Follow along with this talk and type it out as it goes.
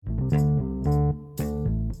Oh,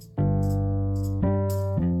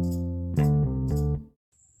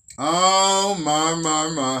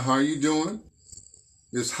 my. How you doing?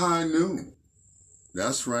 It's high noon.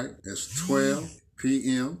 That's right. It's 12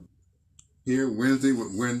 p.m. here, Wednesday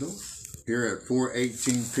with Wendell, here at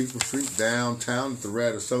 418 People Street, downtown at the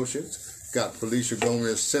Rad Associates. Got Felicia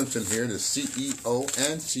Gomez Simpson here, the CEO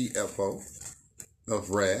and CFO of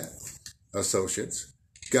Rad Associates.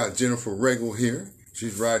 Got Jennifer Regal here.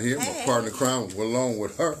 She's right here, my partner in crime, along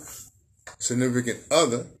with her significant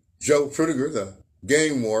other, Joe Frutiger, the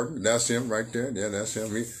game warden. That's him right there. Yeah, that's him.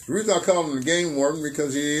 The reason I call him the game warden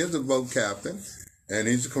because he is a boat captain, and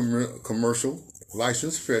he's a commercial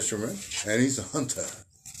licensed fisherman, and he's a hunter.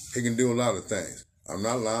 He can do a lot of things. I'm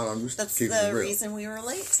not lying. I'm just keeping it real. That's the reason we were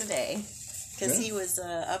late today, because he was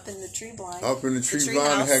up in the tree blind. Up in the tree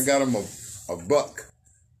blind, had got him a buck.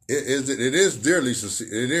 It is deer, Lisa.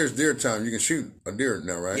 It is deer time. You can shoot a deer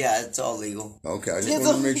now, right? Yeah, it's all legal. Okay, I just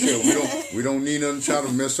want to make sure we don't need nothing to try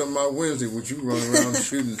to mess up my Wednesday with you running around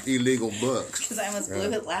shooting illegal bucks. Because I almost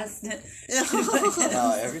blew it last night.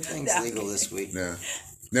 No, everything's legal this week. Yeah.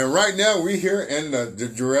 Now, right now, we're here in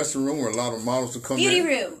the dressing room where a lot of models will come beauty in.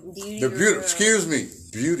 Room. Excuse me,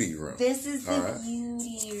 beauty room. This is the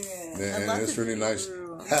beauty room. And it's really nice.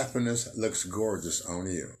 Happiness looks gorgeous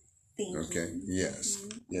on you. Thank you. Yes.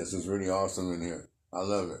 Yes, it's really awesome in here. I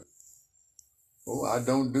love it. Oh, I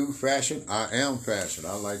don't do fashion. I am fashion.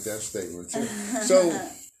 I like that statement too. So,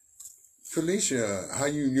 Felicia, how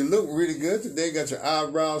you look really good today. Got your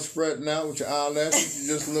eyebrows spreading out with your eyelashes. You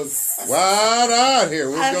just look wide-eyed here.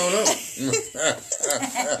 What's going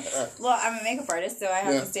on? Well, I'm a makeup artist, so I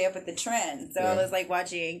have to stay up with the trend. So I was like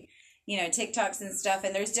watching, TikToks and stuff,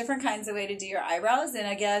 and there's different kinds of way to do your eyebrows. And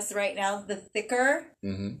I guess right now the thicker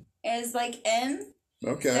is like in.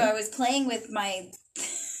 Okay. So I was playing with my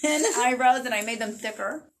thin eyebrows, and I made them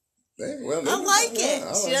thicker. Well, I like it.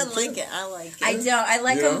 She doesn't like it. I like it. I don't. I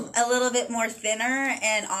like them a little bit more thinner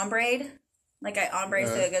and ombre. Like I ombre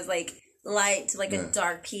so it goes like light to like a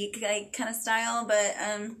dark peak like kind of style. But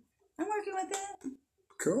I'm working with it.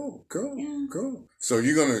 Cool. So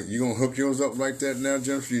you're gonna hook yours up like that now,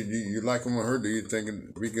 Jennifer? You like them on her? Do you think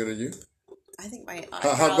it'd be good at you? I think my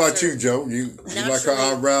eyebrows How about you, Joe? You like her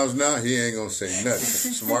eyebrows now? He ain't gonna say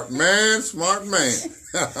nothing. Smart man.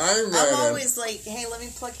 I ain't mad I'm at always like, hey, let me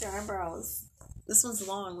pluck your eyebrows. This one's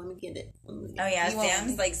long. Let me get it. Oh yeah,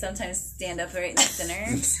 Sam's like sometimes stand up right in the center,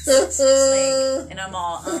 and I'm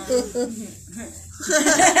all.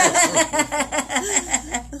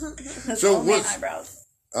 So what? Eyebrows.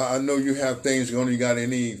 I know you have things going on. You got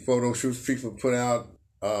any photo shoots people put out?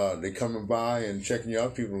 They coming by and checking you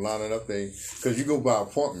out. People lining up. Because you go by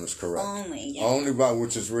appointments, correct? Only by,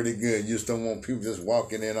 which is really good. You just don't want people just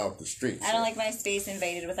walking in off the street. I don't like my space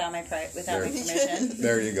invaded without my permission.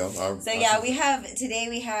 There you go. We have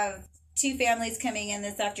 2 families coming in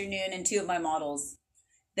this afternoon and 2 of my models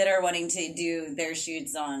that are wanting to do their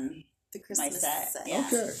shoots on the Christmas set. Yeah.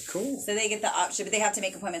 Okay, cool. So they get the option, but they have to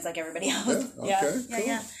make appointments like everybody else.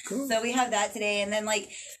 Cool. So we have that today, and then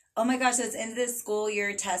oh my gosh, so it's into this school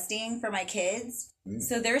year testing for my kids.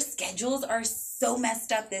 So their schedules are so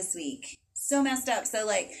messed up this week. So messed up. So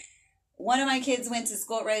one of my kids went to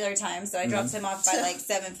school at regular time, so I dropped him off by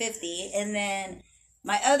 7:50, and then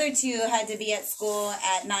my other 2 had to be at school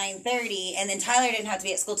at 9:30, and then Tyler didn't have to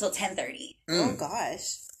be at school till 10:30. Oh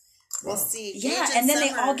gosh. We'll see. Yeah, and then they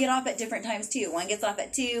all get off at different times too. One gets off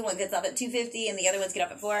at 2, one gets off at 2:50, and the other ones get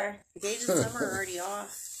off at 4. Gage and Summer are already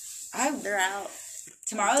off. They're out.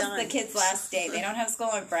 Tomorrow's the kids' last day. They don't have school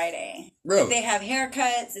on Friday. Really? They have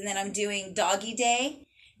haircuts, and then I'm doing doggy day.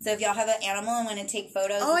 So if y'all have an animal and want to take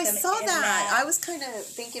photos. Oh, I saw that. I was kind of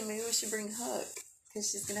thinking maybe we should bring Hook because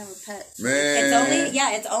she's gonna have a pet. Man,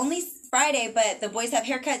 it's only Friday, but the boys have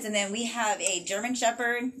haircuts, and then we have a German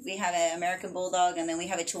Shepherd, we have an American Bulldog, and then we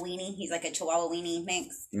have a Chiweenie. He's like a Chihuahua Weenie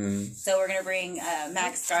mix. So we're gonna bring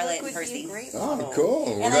Max, Scarlet, and Percy. Oh,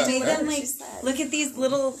 cool. And I made them look at these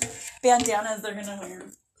little bandanas they're gonna wear.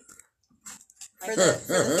 For the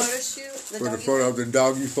photo shoot? For the photo of the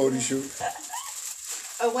doggy photo shoot?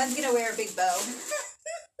 One's gonna wear a big bow.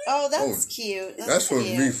 Oh, that's cute. That's supposed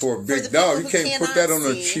to be for a big dog. You can't put that on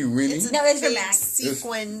a Chiweenie. No, it's for Max.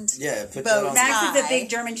 Sequined. Put that on. Max is a big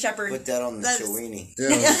German Shepherd. Put that on the Chiweenie.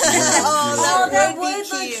 Yeah. That would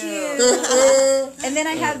look cute. And then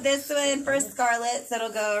I have this one for Scarlet, so it'll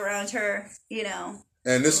go around her,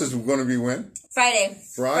 And this is going to be when? Friday.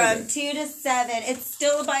 From 2 to 7. It's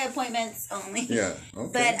still by appointments only. Yeah.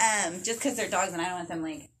 Okay. But just because they're dogs and I don't want them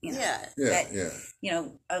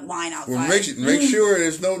a line outside. Well, make sure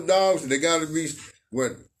there's no dogs. They got to be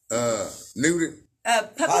neutered.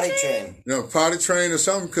 Puppy train. Potty train or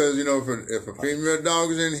something, because, if a female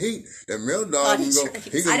dog is in heat, that male dog Potty can go, train.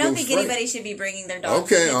 he can I don't go think straight. anybody should be bringing their dogs.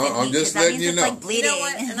 Okay, to kids in I'm heat, just 'cause that letting means you it's, know. like bleeding. You know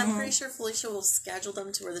what? And I'm pretty sure Felicia will schedule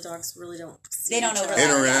them to where the dogs really don't see They don't each other.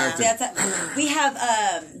 overlap. Interact. We have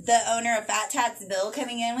the owner of Fat Tats, Bill,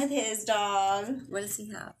 coming in with his dog. What does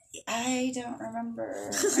he have? I don't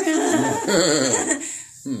remember.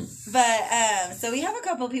 But so we have a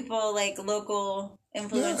couple people, like local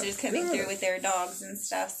influencers, coming through with their dogs and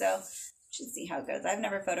stuff. So should see how it goes. I've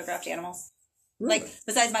never photographed animals. Like,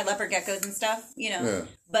 besides my leopard geckos and stuff, Yeah.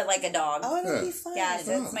 but like a dog. Oh, it'll be fun. Yeah,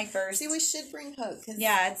 that's my first. See, we should bring Hook.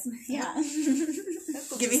 Yeah,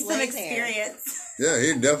 give me some experience. Yeah,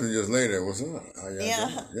 he'd definitely just lay there. What's up? How y'all Yeah.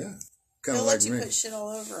 doing? Yeah. Kind He'll of let like you me. put shit all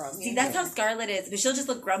over him. See, that's how Scarlett is, but she'll just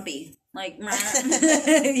look grumpy. Like, you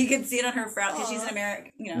can see it on her frown because she's an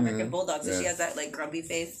American bulldog, so she has that like grumpy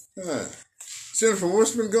face. Yeah. Jennifer,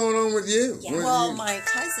 what's been going on with you? Yeah. What Well, you- my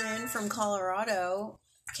cousin from Colorado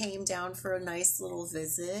came down for a nice little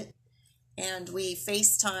visit, and we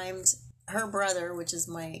FaceTimed her brother, which is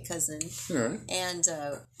my cousin, All right. and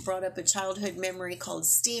brought up a childhood memory called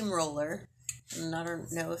Steamroller. And I don't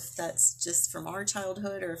know if that's just from our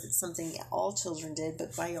childhood or if it's something all children did,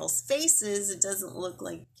 but by y'all's faces, it doesn't look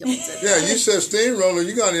like y'all did. Yeah, you said steamroller.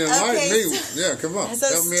 You got to enlighten Okay, me. Yeah, come on. So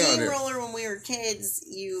Help me out here. steamroller, when we were kids,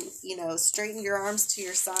 you straighten your arms to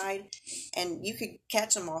your side, and you could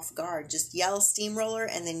catch them off guard. Just yell steamroller,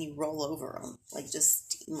 and then you roll over them, like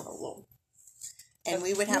just steamroller. And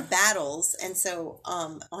we would have battles, and so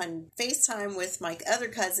on FaceTime with my other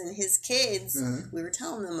cousin, his kids, we were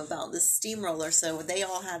telling them about this steamroller. So they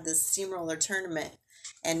all had this steamroller tournament,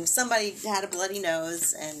 and somebody had a bloody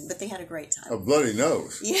nose, but they had a great time. A bloody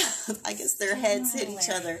nose. Yeah, I guess their heads hit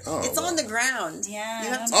each other. Oh, It's on the ground. Yeah, You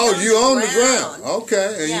have to Oh, get you on the ground.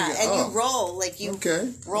 Okay. And Yeah, you, and you roll like you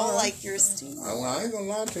Okay. roll like you're a steamroller. Well, I ain't going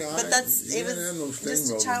to lie to you. But it was no just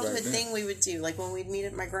a steamrollers childhood back then. thing we would do. Like when we'd meet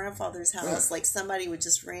at my grandfather's house, like somebody would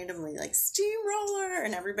just randomly like steamroller,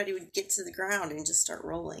 and everybody would get to the ground and just start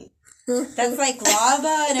rolling. That's like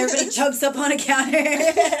lava, and everybody jumps up on a counter.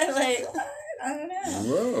 Like, I don't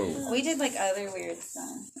know. Whoa. We did like other weird stuff.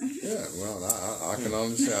 Yeah, well, I can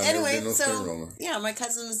understand. I never Anyway, did no so steamroller. yeah, my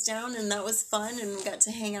cousin was down, and that was fun, and we got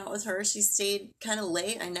to hang out with her. She stayed kind of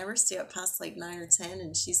late. I never stay up past like 9 or 10,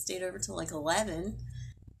 and she stayed over till like 11,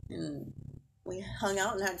 and we hung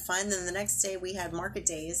out and had fun. Then the next day we had market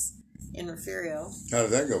days in Refugio. How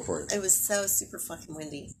did that go for you? It was so super fucking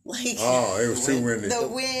windy. Like Oh, it was too windy. the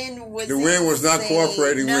wind was not insane.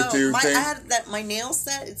 cooperating No, with your I thing? had my nail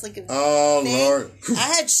set. It's like a Oh, thing. Lord.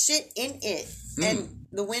 I had shit in it, and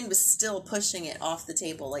the wind was still pushing it off the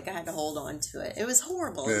table. Like I had to hold on to it. It was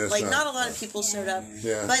horrible. Yeah, it's like not- not a lot of people showed up,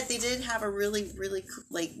 Yeah. but they did have a really really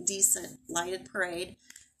like decent lighted parade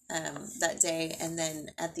that day. And then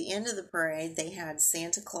at the end of the parade, they had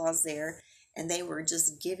Santa Claus there, and they were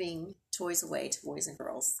just giving toys away to boys and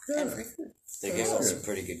girls and free food. They gave out some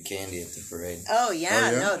pretty good candy at the parade. Oh yeah,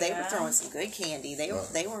 Oh, yeah? no, they were Yeah. throwing some good candy. They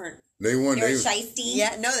weren't. They won. You're They, shiesty.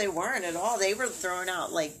 Yeah, no, they weren't at all. They were throwing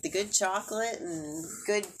out like the good chocolate and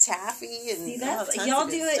good taffy and See, all that's tons y'all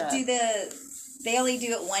of do good it. stuff. They only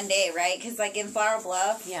do it one day, right? Because like in Flower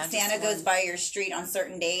Bluff, Yeah, just Santa goes one. by your street on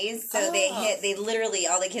certain days. So Oh. they literally,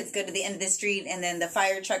 all the kids go to the end of the street, and then the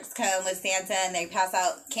fire trucks come with Santa, and they pass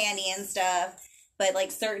out candy and stuff. But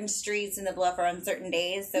like certain streets in the Bluff are on certain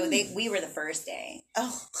days, so we were the first day.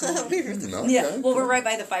 Oh, we were the okay. Yeah, well, we're right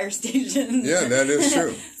by the fire station. Yeah, that is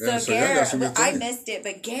true. So, Yeah, so y'all got some good I things. missed it,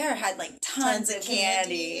 but Gare had like tons Tons of of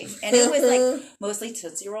candy. candy. And it was like mostly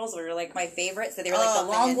Tootsie Rolls were like my favorite. So they were like Oh,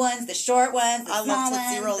 the long man. ones, the short ones, the I love small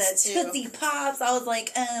Tootsie ones, Rolls, the too. Tootsie Pops. I was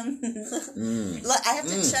like, Look, I have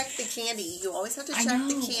to check the candy. You always have to I check know.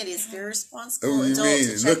 the candy. It's very responsible. Oh, you adult mean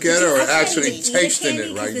to check look the at it or candy. actually eat the tasting candy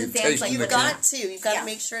it, right? 'cause You're it sounds tasting like the You've candy. got to. You've got Yeah. to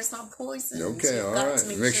make sure it's not poison. Okay, You've all got right. to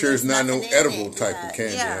Make sure it's there's not no nothing in edible it. type Yeah, of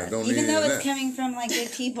candy. yeah. I don't even need though any of it's that. coming from like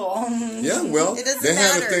good people. Yeah, well, It doesn't they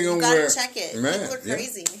have matter. a thing You on gotta where check it. Man, People are yeah.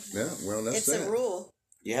 crazy. Yeah, well, that's It's that. a rule.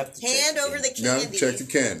 You have to Hand check over the Now candy. check the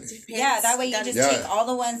candy. Yeah, that way you Gotta just Yeah. take all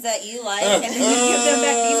the ones that you like and then you give them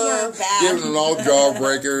back. These were bad. Giving them all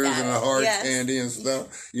jawbreakers and the hard Yes. candy and stuff,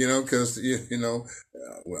 because,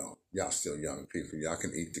 well, y'all still young people. Y'all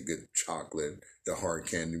can eat the good chocolate, the hard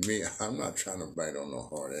candy. Me, I'm not trying to bite on no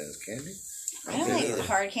hard-ass candy. I don't like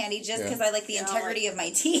hard candy just Yeah. because I like the Yeah, integrity of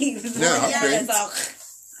my teeth. Yeah, I Yeah, feel It's all-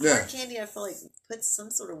 Yeah. Hard candy, I feel like puts some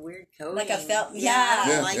sort of weird coating. Like a felt- I yeah. don't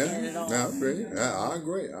Yeah, like yeah. it at all. No, I feel you. I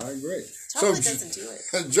agree. Chocolate doesn't do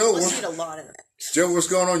it. Joe, Let's eat a lot of it. Joe, what's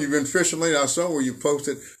going on? You've been fishing late. I saw where you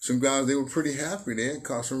posted some guys. They were pretty happy. They had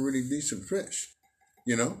caught some really decent fish.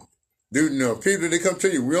 Do people, they come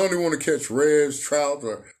to you, we only want to catch reds, trout,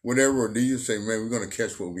 or whatever, or do you say, man, we're going to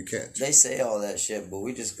catch what we catch? They say all that shit, but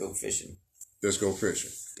we just go fishing. Let's go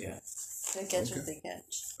fishing. Yeah. They catch what they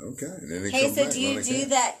catch. Okay. And then they Hey, come so back do you when they do catch.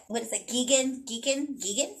 that? What is it,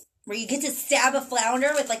 Geegan? Where you get to stab a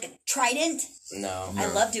flounder with like a trident? No. I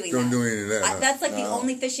love doing Don't that. do any of that. huh? That's like the No.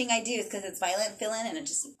 only fishing I do is because it's violent feeling and it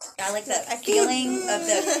just I like that feeling of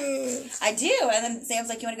the. I do, and then Sam's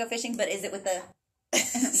like, "You want to go fishing?" But is it with the?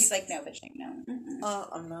 He's like, "No fishing, no." Oh,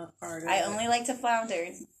 I'm not part of I it. only like to flounder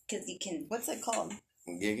because you can What's it called?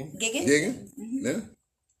 Gigging? gigging. Gigging? Yeah.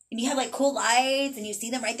 And you have like cool lights, and you see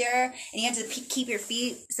them right there, and you have to keep your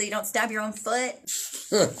feet so you don't stab your own foot.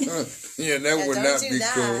 Yeah, that would don't not do be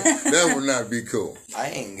that. cool. That would not be cool. I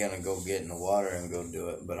ain't gonna go get in the water and go do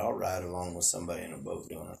it, but I'll ride along with somebody in a boat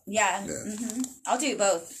doing it. Yeah, Yeah. I'll do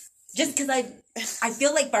both. Just because I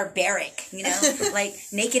feel like barbaric, you know, like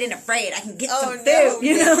naked and afraid. I can get Oh, some food, no,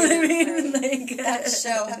 you know what I Naked mean? and Like That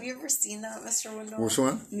show. Have you ever seen that, Mr. Wendell? Which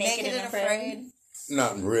one? naked and afraid.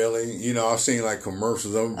 Not really. You know, I've seen like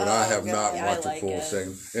commercials of them, but I have not God. watched I a like full it.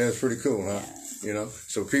 segment. Yeah, it's pretty cool, huh? You know,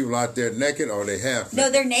 so people out there naked or they half No,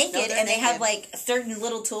 naked? they're naked No, they're and they have naked. like certain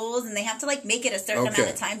little tools and they have to like make it a certain amount Okay.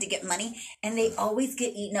 of time to get money and they always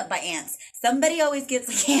get eaten up by ants. Somebody always gets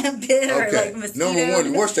like ant bit or Okay. like mosquito. Number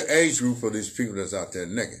one, what's the age group of these people that's out there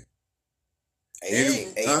naked? 18.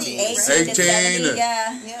 Huh? 18 18 to 70, to-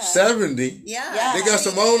 yeah. Yeah. 70? Yeah. They got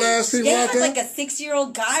some old ass people They out had there? like a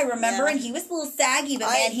 6-year-old guy, remember? Yeah. And he was a little saggy, but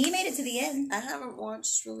I- man, he made it to the end. I haven't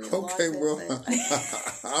watched really a lot Okay, of it, well,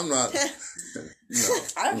 but- I'm not. No.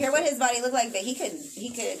 I don't care what his body looked like, but he could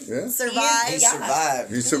Yeah? Survive. He Yeah.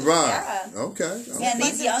 survived. He survived. Yeah. Okay. Yeah, and these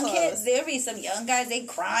Fucking young close. kids, there'll be some young guys, they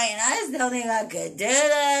cry, and I just don't think I could do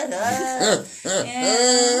that.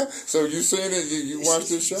 Yeah. So you seen it? You watched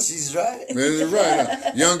this show? She's right. Man, it's right.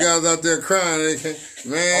 Huh? Young guys out there crying. They can't,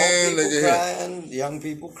 man, Old they people just crying, young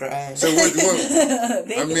people crying. So what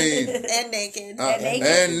I mean, and naked. naked.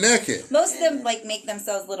 and naked. Most of them like make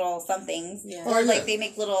themselves little somethings, Yeah. or Oh, yeah. like they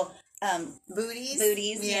make little Booties.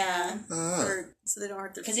 booties. Yeah, Ah. So they don't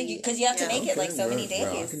hurt their because feet. you have to Yeah. make it like Okay, so many well,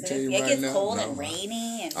 I days. can So tell you it right gets now, cold no. and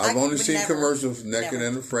rainy, and I've I only would seen never- commercials, naked never.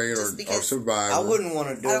 and afraid, Just or because- survivor. I wouldn't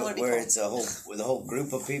want to do I don't it wanna be where cold. it's with a whole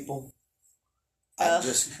group of people. Oh.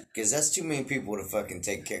 Because that's too many people to fucking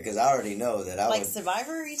take care. Because I already know that I Like would,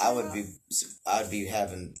 Survivor? Are you I talking would about? I'd be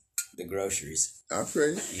having the groceries, I feel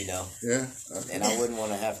you. you know, Yeah. and I wouldn't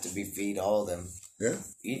want to have to be feed all them. Yeah.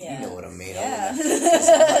 You know what I mean? Yeah. I wouldn't have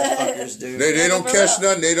to, motherfuckers do. They don't for catch real.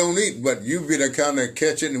 nothing. They don't eat. But you be the kind that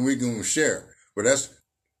catch it and we gonna share. But that's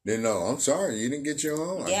they know. I'm sorry, you didn't get your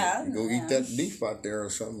own. Yeah, You go yeah. eat that leaf out there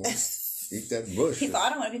or something. Eat that bush. he thought, I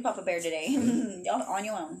don't want to be Papa Bear today. On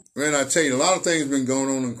your own. Man, I tell you, a lot of things been going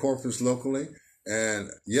on in Corpus locally. And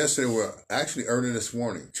yesterday, well, actually early this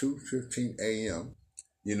morning, 2:15 a.m.,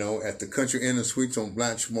 you know, at the Country Inn and Suites on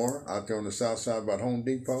Blanchmore, out there on the south side by Home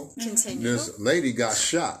Depot, Continue. this lady got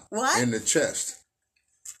shot What? in the chest.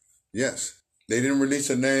 Yes. They didn't release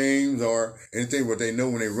her names or anything, but they know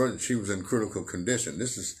when they run, she was in critical condition.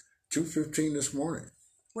 This is 2:15 this morning.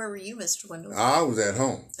 Where were you, Mr. Wendell? I was at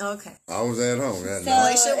home. Okay. I was at home. That So night.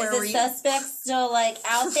 Alicia, where is were the you? suspect still like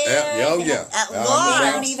out there? Yeah, oh, yeah. At Out and They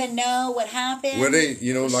large. don't even know what happened. Well, they,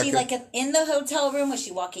 you know, was like she a- like in the hotel room? Was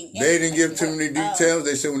she walking in? they didn't give too many Oh. details.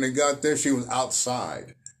 They said when they got there, she was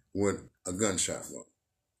outside with a gunshot wound.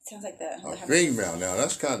 Sounds like the A female. Now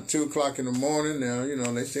that's kind of 2:00 in the morning. Now you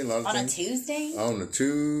know they say a lot of on a things Tuesday on a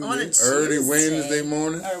Tuesday, On a early Tuesday. Wednesday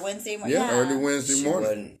morning. or Wednesday morning. Yeah, early Wednesday She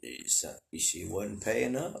morning. she wasn't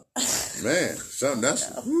paying up. Man, something that's.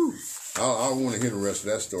 Whew. I want to hear the rest of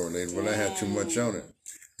that story later, but I had too much on it.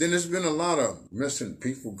 Then there's been a lot of missing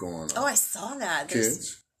people going on. Oh, I saw that. There's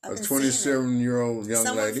Kids. I've A been seeing it. 27-year-old young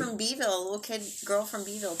someone lady, from Beeville, a little girl from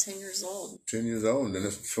Beeville, 10 years old. 10 years old, and then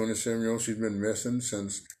this 27-year-old. She's been missing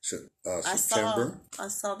since September. I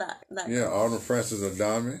saw that. Yeah, Arnold Francis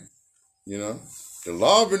Adame. You know, the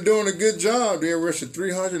law been doing a good job. They arrested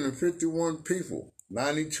 351 people,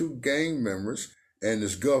 92 gang members, and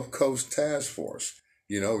this Gulf Coast Task Force.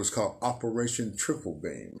 You know, it's called Operation Triple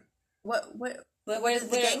Beam. What But what did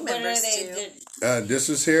the gang what are members they? do? This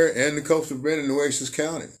is here in the coastal bend in Nueces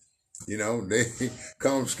County. You know, they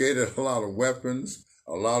confiscated a lot of weapons,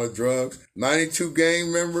 a lot of drugs, 92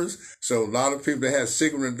 gang members. So a lot of people that had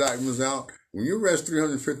secret indictments out. When you arrest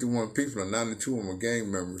 351 people and 92 of them are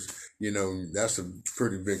gang members, you know, that's a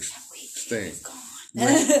pretty big thing.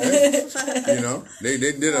 You know, they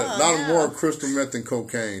did a lot of more crystal meth and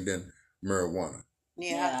cocaine than marijuana.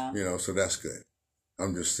 Yeah. You know, so that's good.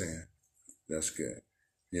 I'm just saying. That's good.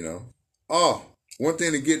 You know. Oh, one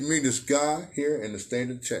thing to get me, this guy here in the state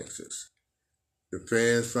of Texas the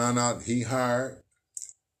feds found out he hired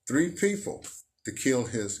 3 people to kill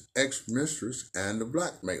his ex-mistress and the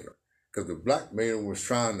blackmailer. Because the blackmailer was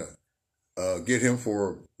trying to get him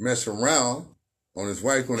for messing around on his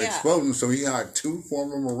wife when exploding. So he hired 2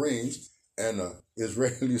 former Marines and an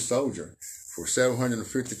Israeli soldier for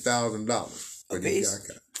 $750,000. But he got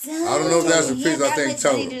caught. I don't know if that's a piece. I think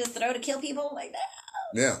total. To throw to kill people like that.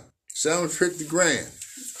 Yeah, $750,000.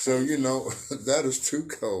 So that is too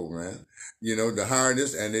cold, man. To hire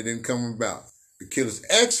this, and it didn't come about. To kill his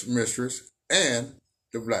ex-mistress and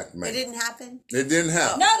the black man. It didn't happen? It didn't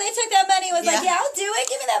happen. No, they took that money. Was like, yeah, I'll do it.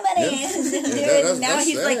 Give me that money. Yeah. Now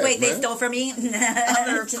he's sad, like, wait, man. they stole from me. I'm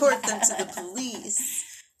going to report them to the police.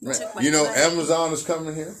 Man, Took my money. Amazon is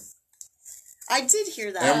coming here. I did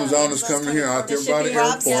hear that. Amazon is coming here out there by the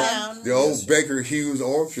Rob's airport. down. The old Baker Hughes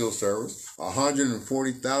oil field service,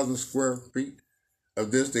 140,000 square feet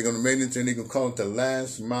of this. They're going to make it, and they're going to call it the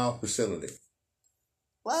last mile facility.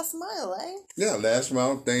 Last mile, eh? Yeah, last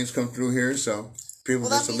mile. Things come through here, so people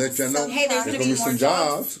just to let you know. Hey, there's There's gonna be some more jobs.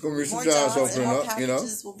 jobs. There's going to be some More jobs jobs opening and more up,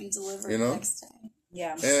 packages will be delivered next time.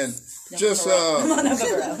 Yeah. And just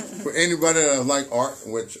for anybody that like art,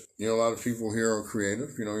 which a lot of people here are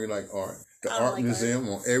creative. You like art. The Art Museum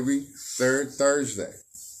on every 3rd Thursday.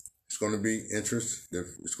 It's going to be interest.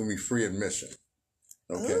 It's going to be free admission.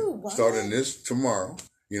 Okay, Ooh, what? Starting this tomorrow.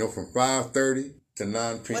 From 5:30 to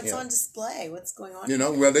 9 p.m. What's on display? What's going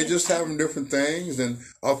on? Well, they just having different things, and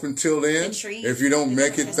up until then, trees. if you don't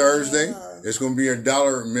make it Thursday, it's going to be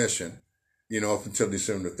 $1 admission. Up until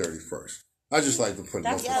December 31st. I just like to put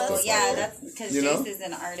That's local cool. stuff Yeah, out there. that's because Jace is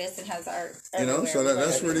an artist and has art. So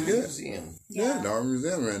that's really good. Museum. Yeah, the Art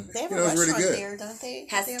Museum, and They have a it's really restaurant good. there, don't they?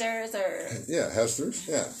 Hester's or Yeah, Hester's.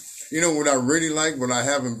 Yeah. What I really like, what I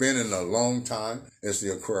haven't been in a long time, is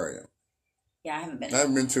the aquarium. yeah, I haven't been. I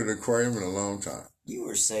haven't been to the aquarium in a long time. You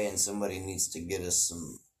were saying somebody needs to get us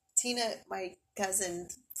some. Tina, my cousin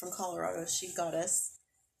from Colorado, she got us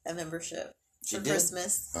a membership She for did?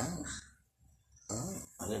 Christmas. Oh.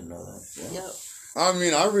 I didn't know that. Yep. I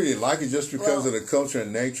mean, I really like it just because of the culture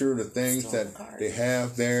and nature, the things Still that the card. they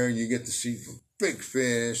have there. You get to see big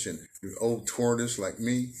fish and the old tortoise like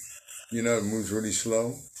me. It moves really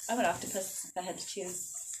slow. I would octopus if I had to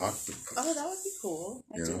choose. Octopus. Oh, that would be cool.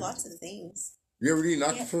 I do Yeah. lots of things. You ever eat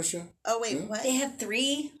octopus yet? Oh, wait, Yeah. what? They have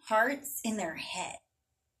 3 hearts in their head.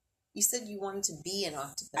 You said you wanted to be an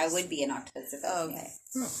octopus. I would be an octopus if I Oh, was okay.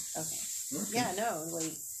 Oh, Okay. okay. Yeah, no,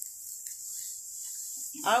 like,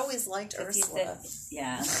 I always liked If you Ursula. said-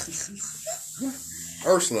 yeah.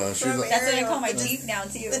 Ursula. She's From like, That's what I call my Ariel. Jeep now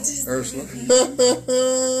too. Ursula.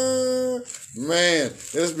 Man,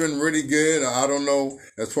 it's been really good. I don't know,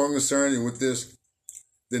 as far as I'm concerned, with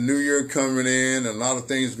the new year coming in, a lot of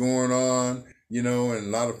things going on, and a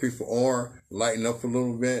lot of people are lighting up a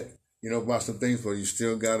little bit, about some things, but you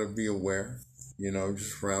still got to be aware,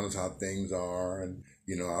 just around how things are. And,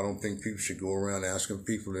 I don't think people should go around asking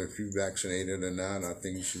people if you're vaccinated or not. I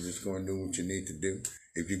think you should just go and do what you need to do.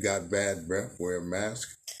 If you got bad breath, wear a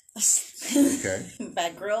mask. Okay.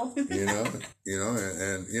 Bad grill.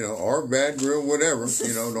 Or bad grill, whatever,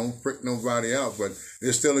 don't freak nobody out, but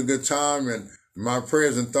it's still a good time. And my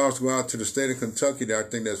prayers and thoughts go out to the state of Kentucky. I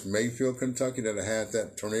think that's Mayfield, Kentucky, that had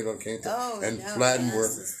that tornado came through and flattened where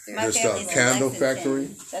My this family's in candle Lexington. factory.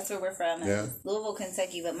 That's where we're from. Yeah. Louisville,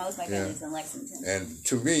 Kentucky, but most of my family's in Lexington. And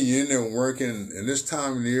to me, you're in there working in this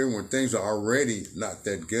time of the year when things are already not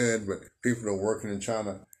that good, but people are working and trying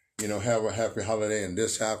to, have a happy holiday, and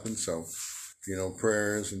this happened. So,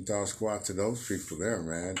 prayers and thoughts go out to those people there,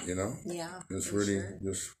 man, Yeah. It's for really sure.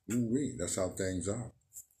 just, ooh-wee, that's how things are,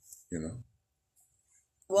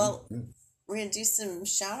 Well, we're going to do some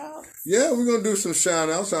shout outs. Yeah, we're going to do some shout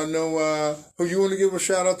outs. I know, who you want to give a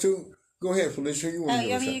shout out to? Go ahead, Felicia. Who you want Oh, to you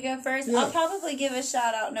give want a me to shout go first? Yeah. I'll probably give a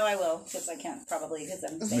shout out. No, I will, because I can't probably, because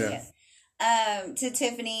I'm saying it. To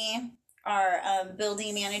Tiffany, our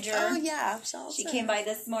building manager. Oh, yeah. She came by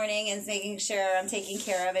this morning and is making sure I'm taken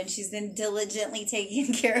care of, and she's been diligently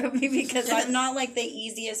taking care of me because I'm not like the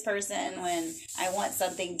easiest person when I want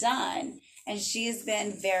something done. And she's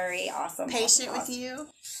been very awesome. Patient with you?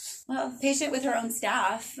 Well, patient with her own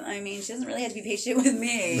staff. I mean, she doesn't really have to be patient with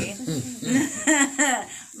me.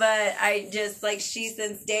 But I just, she,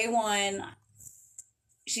 since day one,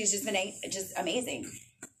 she's just been just amazing.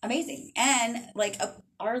 Amazing. And,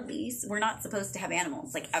 our lease, we're not supposed to have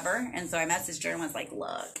animals, ever. And so I messaged her and was like,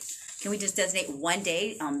 look, can we just designate one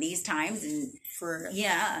day on these times? And,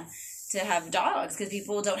 to have dogs, because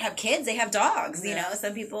people don't have kids, they have dogs,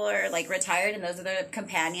 Some people are, retired and those are their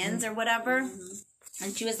companions or whatever.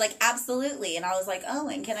 And she was like, absolutely. And I was like, oh,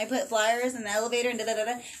 and can I put flyers in the elevator and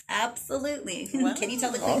da-da-da-da? Absolutely. Wow. Can you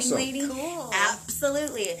tell the cleaning Awesome. lady? Cool.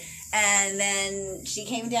 Absolutely. And then she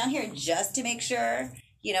came down here just to make sure,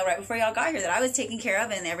 you know, right before y'all got here, that I was taken care of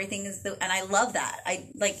and everything is, and I love that. I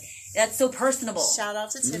like, that's so personable. Shout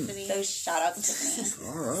out to Tiffany. So shout out to Tiffany.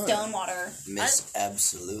 All right. Stonewater. Miss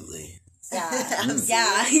Absolutely.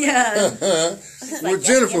 Yeah. Yeah. Well,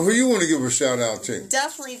 Jennifer, who you want to give a shout out to?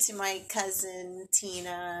 Definitely to my cousin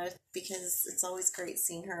Tina, because it's always great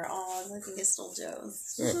seeing her. Oh, I think it's still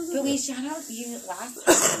Joe's. But we shout out you last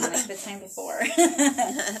time, like the time before.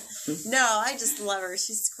 No, I just love her.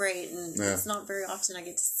 She's great, and Yeah. it's not very often I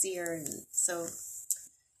get to see her, and so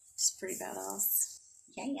she's pretty badass.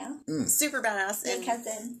 Yeah. Super badass. Your And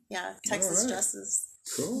cousin. yeah, Texas All right. dresses.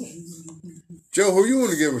 Cool. Joe, who you want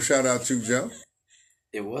to give a shout out to, Joe?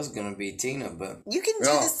 It was gonna be Tina, but You can do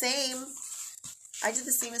Yeah. the same. I did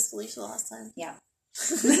the same as Felicia last time. Yeah.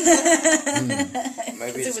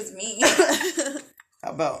 maybe It it's, was me.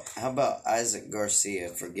 how about Isaac Garcia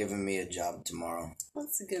for giving me a job tomorrow?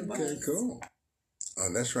 That's a good one. Okay, cool. Oh,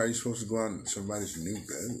 that's right. You're supposed to go on somebody's new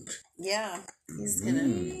boat. Yeah, he's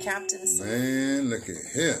gonna captain Man, look at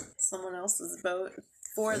him. someone else's boat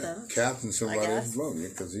for them. Captain somebody guess. else's boat, yeah,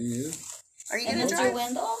 because he is. Are you And gonna Mr. drive?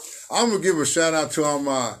 Wendell? I'm going to give a shout out to all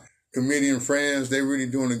my comedian friends. They really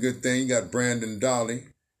doing a good thing. You got Brandon Dolly,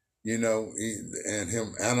 you know, and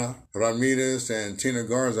him, Ana Ramirez and Tina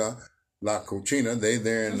Garza, La Cochina. They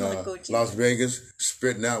there in La Cochina. Las Vegas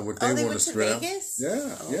spitting out what they Oh, they want went to spit out. Vegas?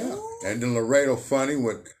 Yeah, Oh. yeah. And then Laredo Funny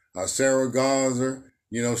with Sarah Garza,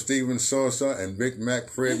 you know, Steven Sosa and Big Mac,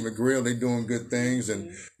 Fred McGrill. They doing good things.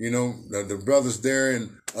 And, you know, the brothers there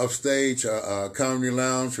in Upstage Comedy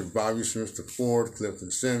Lounge with Bobby Smith Ford,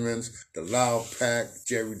 Clifton Simmons, the Loud Pack,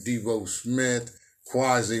 Jerry Devo Smith,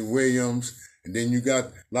 Quasi Williams. And then you got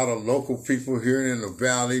a lot of local people here in the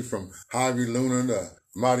valley, from Javi Luna to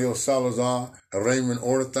Mario Salazar, Raymond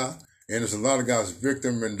Orta. And there's a lot of guys,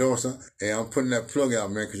 Victor Mendoza. Hey, I'm putting that plug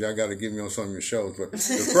out, man, because y'all got to get me on some of your shows. But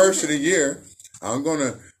the first of the year, I'm going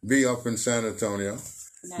to be up in San Antonio,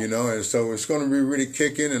 you know, and so it's going to be really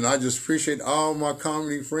kicking. And I just appreciate all my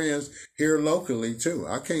comedy friends here locally, too.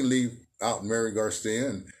 I can't leave out Mary Garcia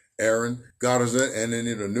and Aaron Garza and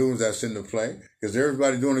any of the news that's in the play, because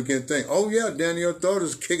everybody doing a good thing. Oh, yeah, Danielle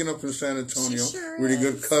Thor's kicking up in San Antonio. She sure really is.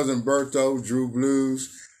 good cousin Berto, Drew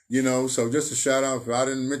Blues. You know, so just a shout out. If I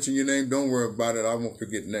didn't mention your name, don't worry about it. I won't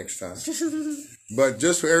forget next time. But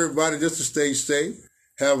just for everybody, just to stay safe,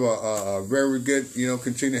 have a very good, you know,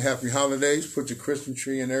 continue happy holidays. Put your Christmas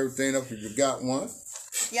tree and everything up if you got one.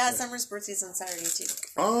 Yeah, Summer's birthday's on Saturday too.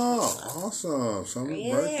 Oh, awesome. Summer's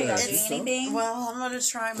Yeah, birthday. y'all So- doing anything? Well, I'm gonna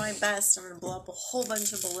try my best. I'm gonna blow up a whole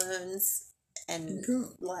bunch of balloons and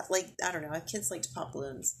like I don't know, kids like to pop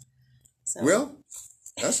balloons. So Well,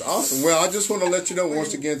 that's awesome. Well, I just want to let you know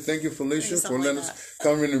once again, thank you, Felicia, for something letting like us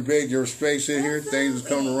come and invade your space in here. Things are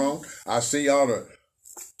coming wrong. I see all the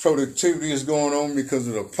productivity is going on because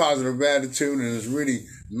of the positive attitude, and it's really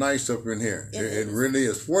nice up in here. It really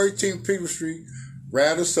is. 418 People Street,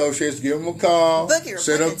 Rad Associates. Give them a call. Book your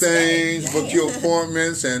set up appointments things, book your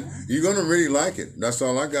appointments, and you're going to really like it. That's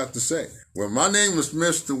all I got to say. Well, my name is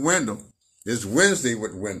Mr. Wendell. It's Wednesday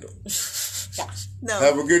with Wendell. no.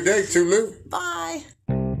 Have a good day, Tulu. Bye.